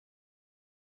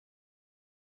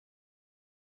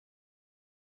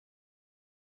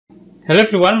Hello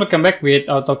everyone, welcome back with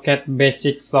AutoCAD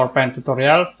basic floor plan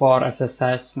tutorial for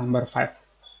exercise number 5.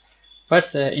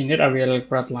 First, in here I will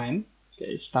create line.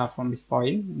 Okay, start from this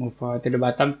point, move to the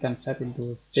bottom, you can set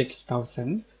into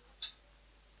 6000.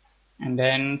 And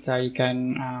then so you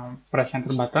can press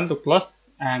enter button to close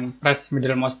and press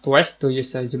middle mouse twice to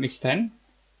use zoom extend.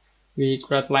 We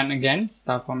create line again,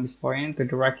 start from this point to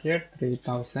the right here,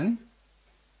 3000.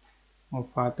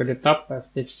 Move to the top,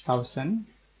 6000.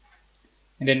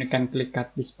 And then you can click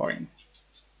at this point.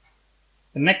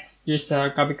 The next, use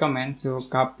copy command to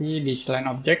copy this line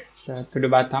objects to the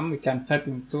bottom. We can set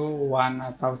into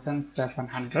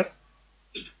 1700.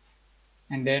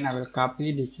 And then I will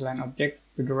copy this line objects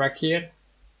to the right here,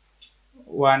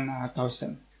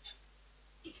 1000.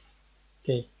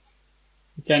 Okay.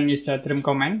 You can use a trim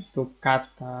command to cut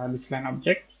this line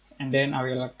objects. And then I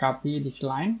will copy this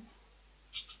line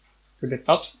to the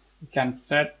top. You can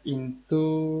set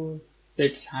into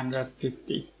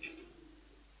 650.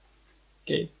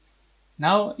 Okay.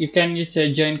 Now you can use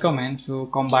a join command to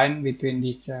combine between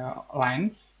these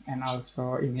lines, and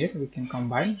also in here we can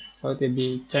combine so it will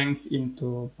be changed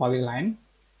into polyline.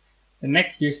 The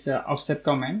next, use offset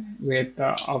command with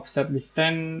offset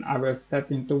distance. I will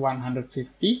set into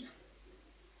 150,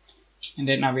 and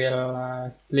then I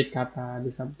will click at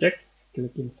these objects,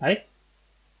 click inside.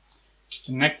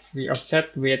 The next, we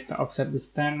offset with offset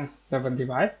distance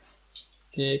 75.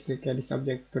 Okay, click this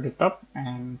object to the top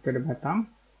and to the bottom.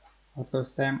 Also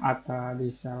same at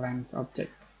this lens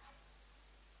object.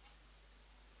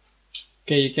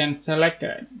 Okay, you can select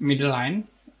middle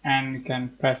lines and you can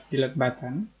press delete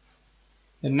button.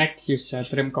 The next, use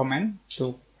trim command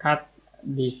to cut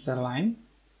this line.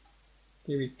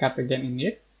 Okay, we cut again in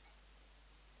it.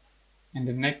 And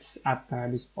the next at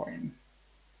this point.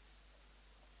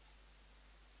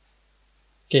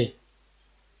 Okay.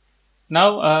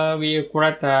 Now we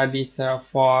create this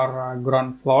for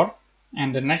ground floor,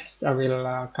 and the next I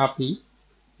will copy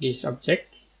these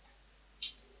objects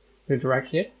to the right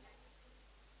here.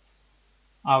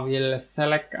 I will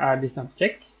select these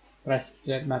objects, press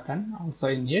delete button also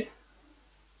in here.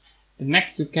 The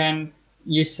next, you can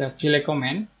use a fillet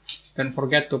command. Don't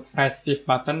forget to press shift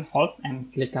button, hold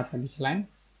and click at this line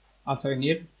also in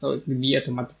here, so it will be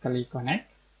automatically connect.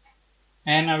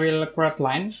 And I will create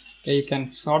line. Okay, you can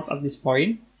sort at this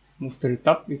point, move to the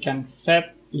top. You can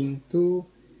set into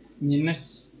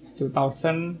minus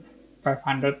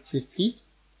 2550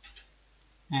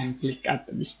 and click at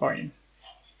this point.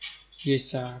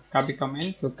 Use copy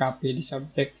command to copy this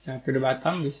object to the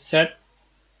bottom. We set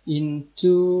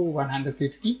into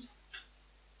 150,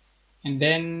 and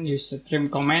then use a trim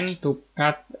command to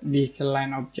cut this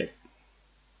line object.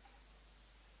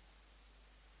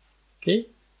 Okay.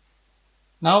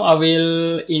 Now I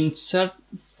will insert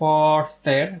for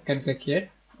stair. You can click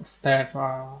here, stair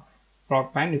floor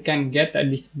plan. You can get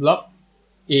this block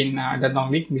in the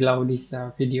link below this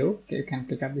video. Okay, you can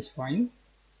click at this point.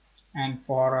 And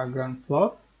for ground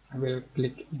floor, I will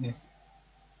click in it.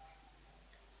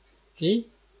 Okay.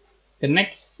 The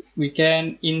next, we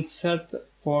can insert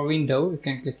for window. You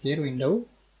can click here, window.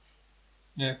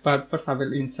 But first I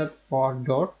will insert for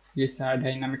door. Use a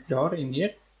dynamic door in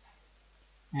here.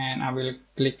 And I will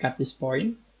click at this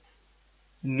point.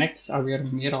 Next, I will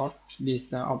mirror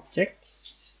these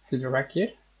objects to the right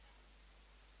here.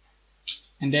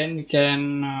 And then we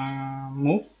can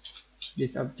move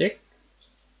this object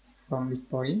from this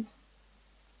point.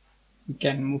 We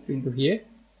can move into here.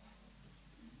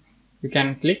 We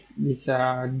can click this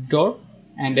door,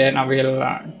 and then I will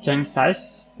change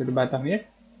size to the bottom here.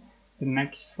 The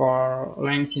next, for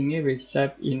length in here, we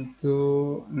set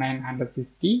into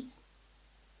 950.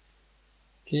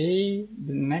 Okay,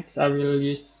 the next I will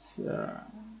use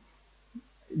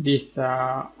this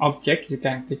object. You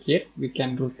can click it, we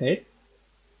can rotate,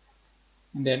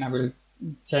 and then I will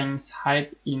change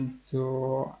height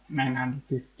into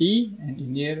 950 and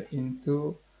in here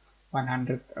into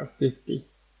 150.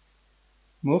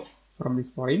 Move from this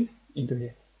point into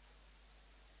here.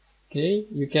 Okay,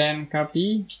 you can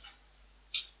copy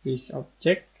this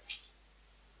object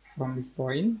from this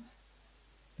point,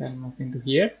 then move into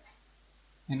here.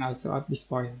 And also at this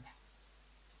point.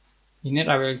 In it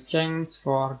I will change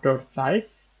for door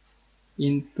size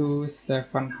into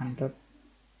 700.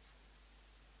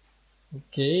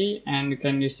 Okay, and you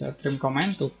can use a trim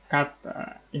command to cut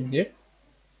in here.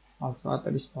 Also at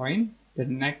this point. The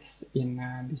next in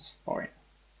this point.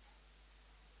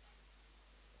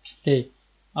 Okay,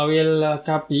 I will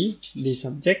copy these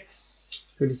objects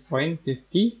to this point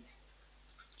 50.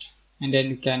 And then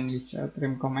you can use a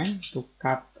trim command to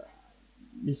cut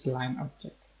this line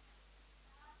object.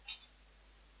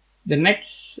 The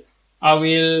next, I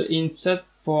will insert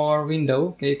for window.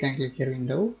 Okay, you can click here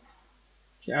window.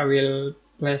 Okay, I will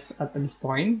place at this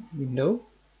point window.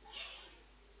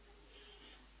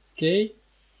 Okay,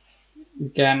 you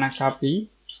can copy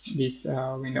this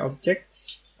window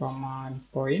objects from this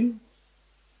point.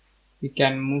 We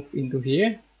can move into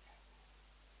here.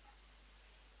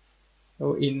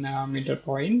 So in middle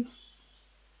points.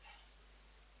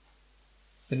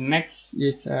 The next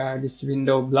is this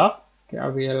window block. Okay, I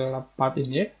will put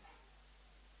in it.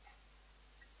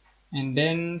 And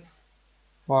then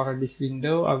for this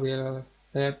window, I will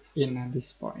set in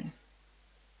this point.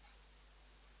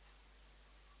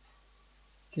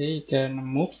 Okay, you can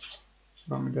move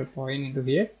from middle point into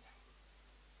here.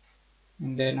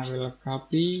 And then I will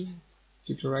copy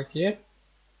to right here.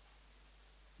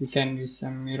 We can use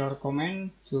a mirror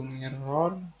command to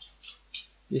mirror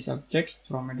this object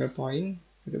from middle point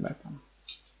to the bottom.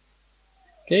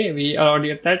 Okay, we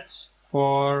already attached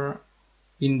for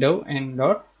window and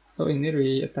door. So in here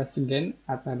we attach again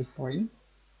at this point.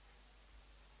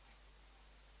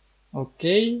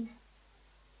 Okay.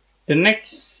 The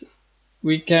next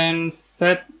we can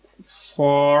set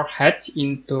for hatch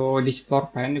into this floor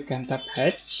plan. You can tap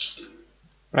hatch,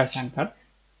 press enter.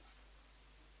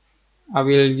 I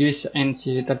will use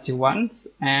NC31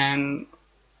 and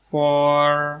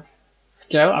for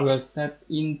scale I will set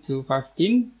into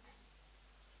 15.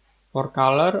 For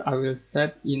color I will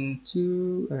set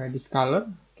into this color.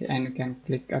 Okay, and you can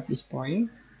click at this point.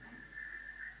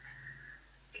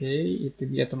 Okay, it will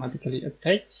be automatically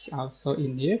attached also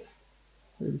in here.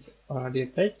 So it's already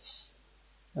attached.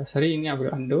 Sorry, ini I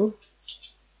will undo.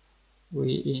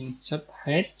 We insert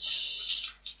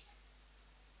hatch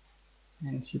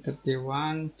and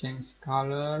C31, change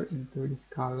color into this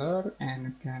color, and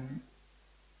you can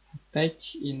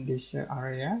attach in this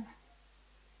area.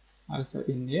 Also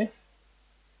in here,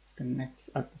 connect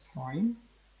at this point.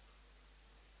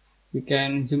 We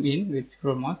can zoom in with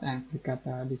scroll mouse and click at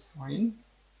this point.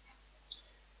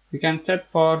 We can set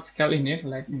for scale in here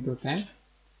like into 10.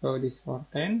 So this for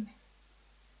 10.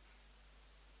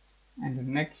 And the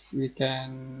next we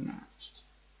can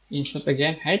insert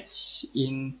again hatch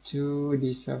into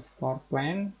this floor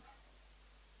plan.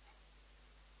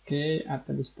 Okay, at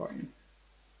this point.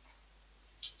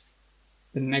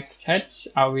 The next hatch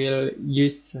I will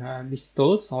use this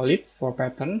tool solids for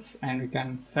patterns, and we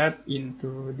can set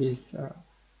into this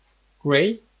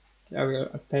gray. I will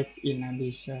attach in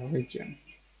this region.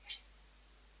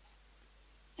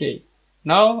 Okay,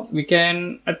 now we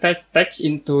can attach text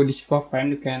into this floor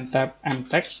plan. You can tap M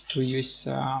text to use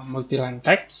multi-line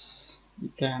text.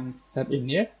 You can set in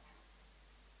here.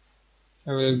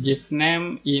 I will give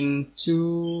name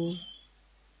into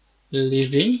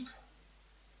living.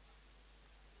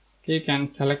 Okay, you can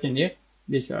select in here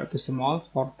this too small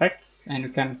for text, and you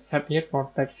can set here for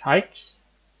text height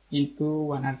into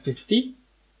 150.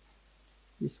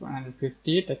 This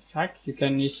 150 text height. You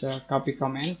can use a copy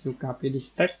command to copy this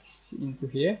text into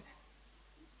here.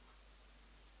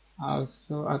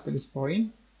 Also at this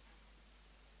point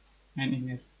and in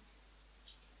here.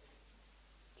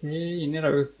 Okay, in here I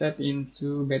will set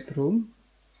into bedroom.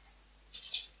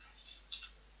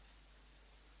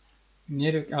 In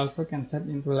here you also can set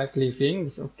into like living,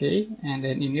 it's okay, and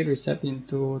then in here we set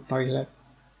into toilet.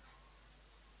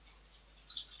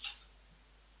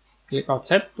 Click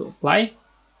offset to apply.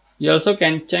 You also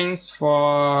can change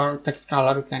for text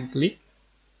color. You can click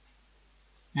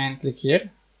and click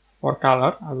here for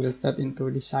color. I will set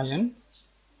into the cyan.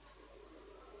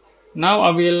 Now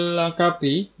I will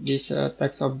copy this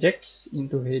text objects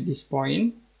into this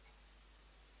point,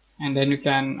 and then you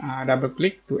can double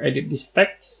click to edit this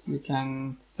text. You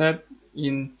can set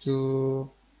into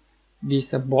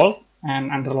this bold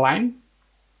and underline.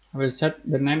 I will set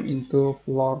the name into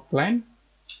floor plan.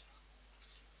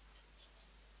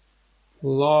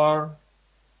 Floor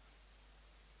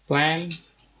plan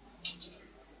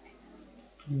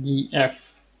GF.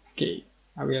 Okay,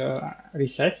 I will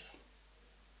resize,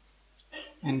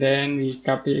 and then we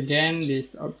copy again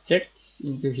these objects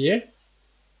into here.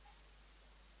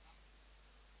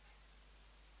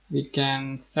 We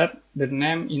can set the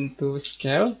name into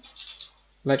scale,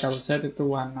 like I will set it to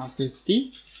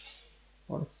 150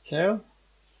 for scale.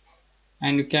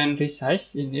 And you can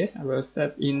resize in here. I will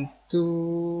set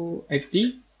into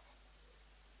 80.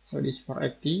 So this for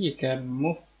 80. You can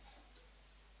move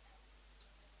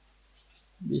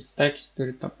this text to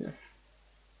the top here.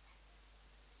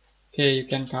 Okay, you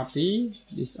can copy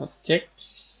these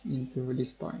objects into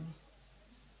this point.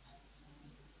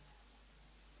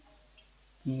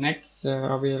 Next,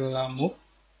 I will move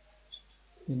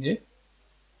in here.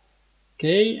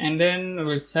 Okay, and then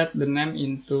we'll set the name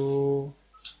into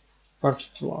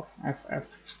first floor, FF.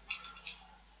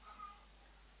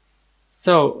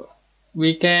 So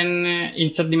we can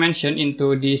insert dimension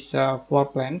into these floor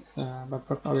plans, but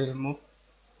first I will move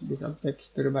these objects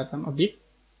to the bottom a bit.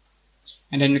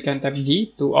 And then we can tap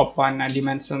D to open a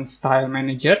dimension style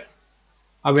manager.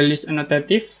 I will use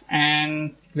annotative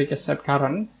and click set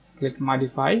current, click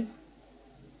modify.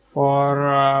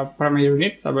 For primary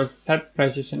units, I will set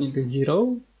precision into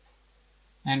 0.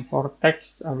 And for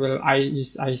text, I will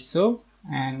use ISO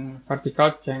and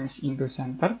vertical change into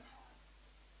center.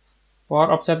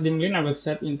 For offset dim line, I will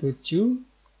set into 2.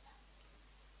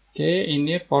 Okay, in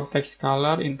here for text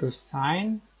color into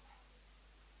sign.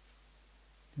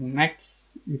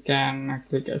 Next, you can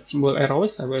click a symbol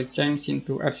arrows. I will change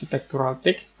into architectural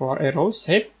text for arrows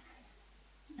head.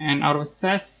 And arrow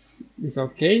size is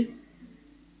okay.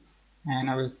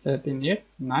 And I will set in here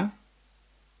none.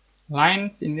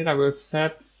 Lines in here I will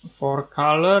set for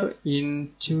color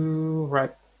into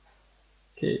red.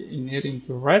 Okay, in here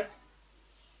into red.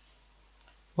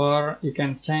 Or you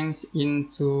can change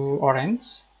into orange.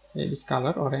 Okay, this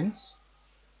color orange.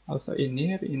 Also in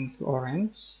here into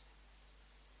orange.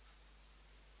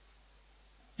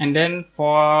 And then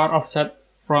for offset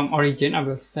from origin, I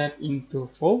will set into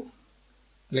full.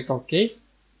 Click OK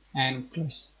and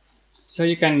close. So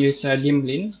you can use dim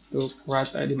line to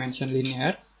create a dimension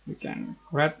linear. You can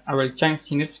create. I will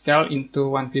change unit scale into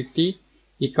 150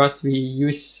 because we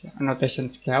use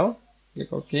annotation scale.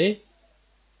 Click OK,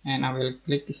 and I will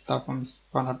click start from this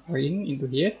corner point into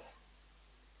here.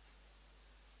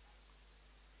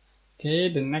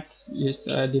 Okay, the next use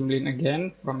dim line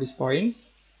again from this point.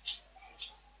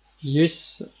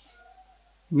 Use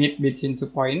meet between 2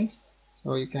 points,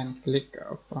 so you can click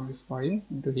from this point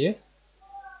into here.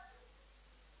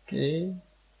 Okay,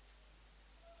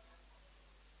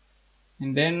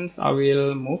 and then I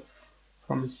will move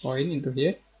from this point into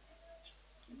here.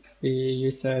 We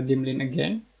use dim line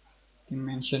again,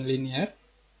 dimension linear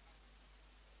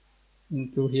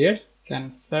into here.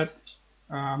 Can set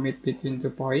meet between 2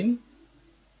 points.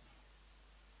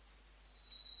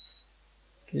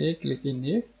 Okay, click in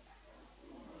here.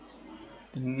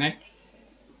 The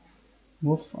next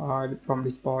move from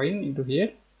this point into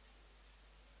here,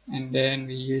 and then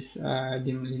we use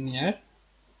dim linear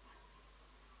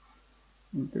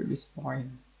into this point.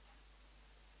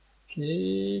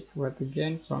 Okay, create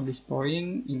again from this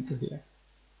point into here.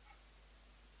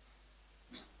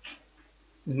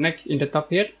 The next in the top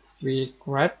here, we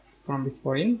create from this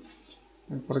point.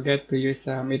 Don't forget to use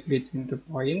meet between 2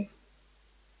 points.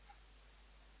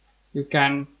 You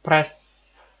can press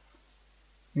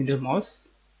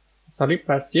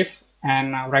press shift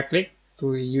and right click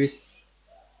to use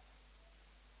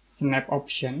snap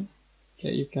option.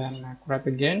 Okay, you can create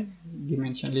again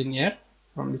dimension linear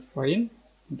from this point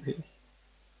into here.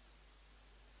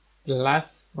 The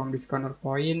last from this corner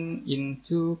point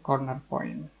into corner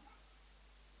point.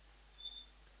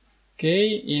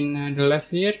 Okay, in the left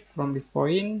here from this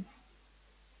point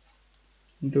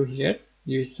into here,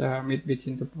 use meet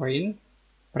between 2 points.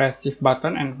 Press shift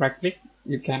button and right click.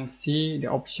 You can see the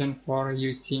option for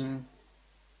using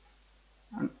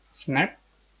snap.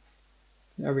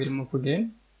 I will move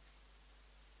again.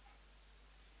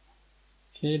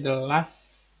 Okay, the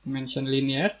last dimension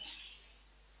linear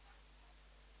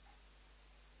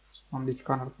from this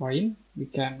corner point, we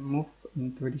can move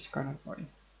into this corner point.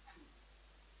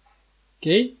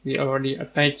 Okay, we already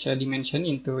attached a dimension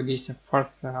into this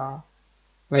first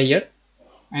layer.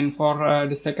 And for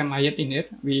the second layer in here,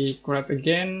 we create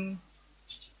again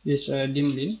this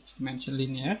dim line, dimension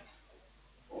linear.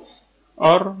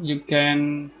 Or you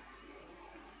can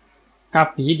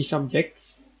copy these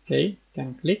objects. Okay,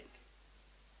 can click.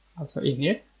 Also in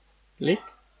here, click.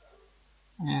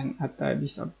 And at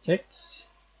these objects,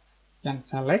 you can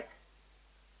select.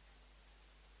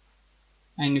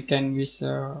 And you can use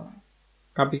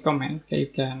copy command. Okay, you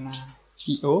can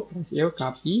press EO,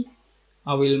 copy.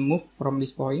 I will move from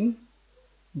this point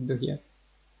into here.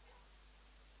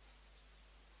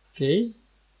 Okay,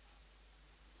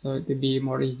 so it will be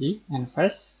more easy and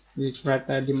fast. We create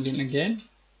a dim line again.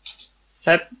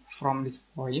 Set from this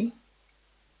point.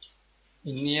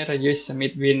 In here, I use a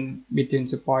meet between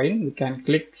 2 points. We can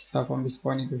click start from this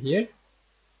point into here.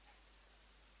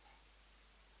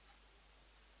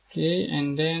 Okay,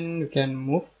 and then we can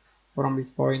move from this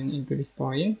point into this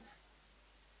point.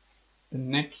 The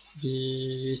next, we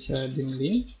use a dim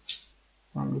line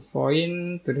from this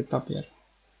point to the top here.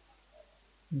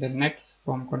 The next,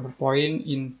 from corner point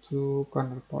into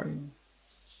corner point.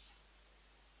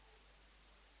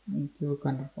 Into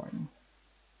corner point.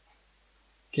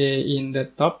 Okay, in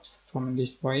the top from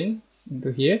this point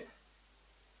into here,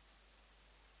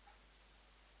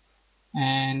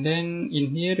 and then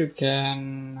in here you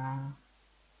can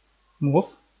move.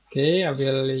 Okay, I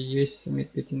will use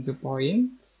meet between 2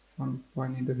 points from this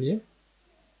point into here,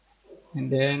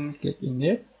 and then click in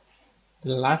here.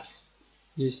 The last,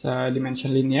 use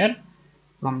dimension linear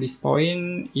from this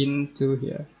point into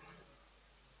here.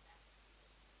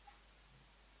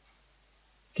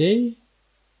 Okay,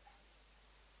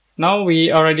 now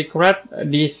we already create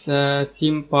this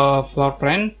simple floor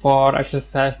plan for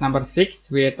exercise number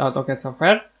 6 with AutoCAD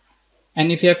software. And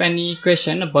if you have any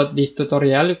question about this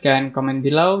tutorial, you can comment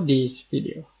below this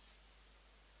video.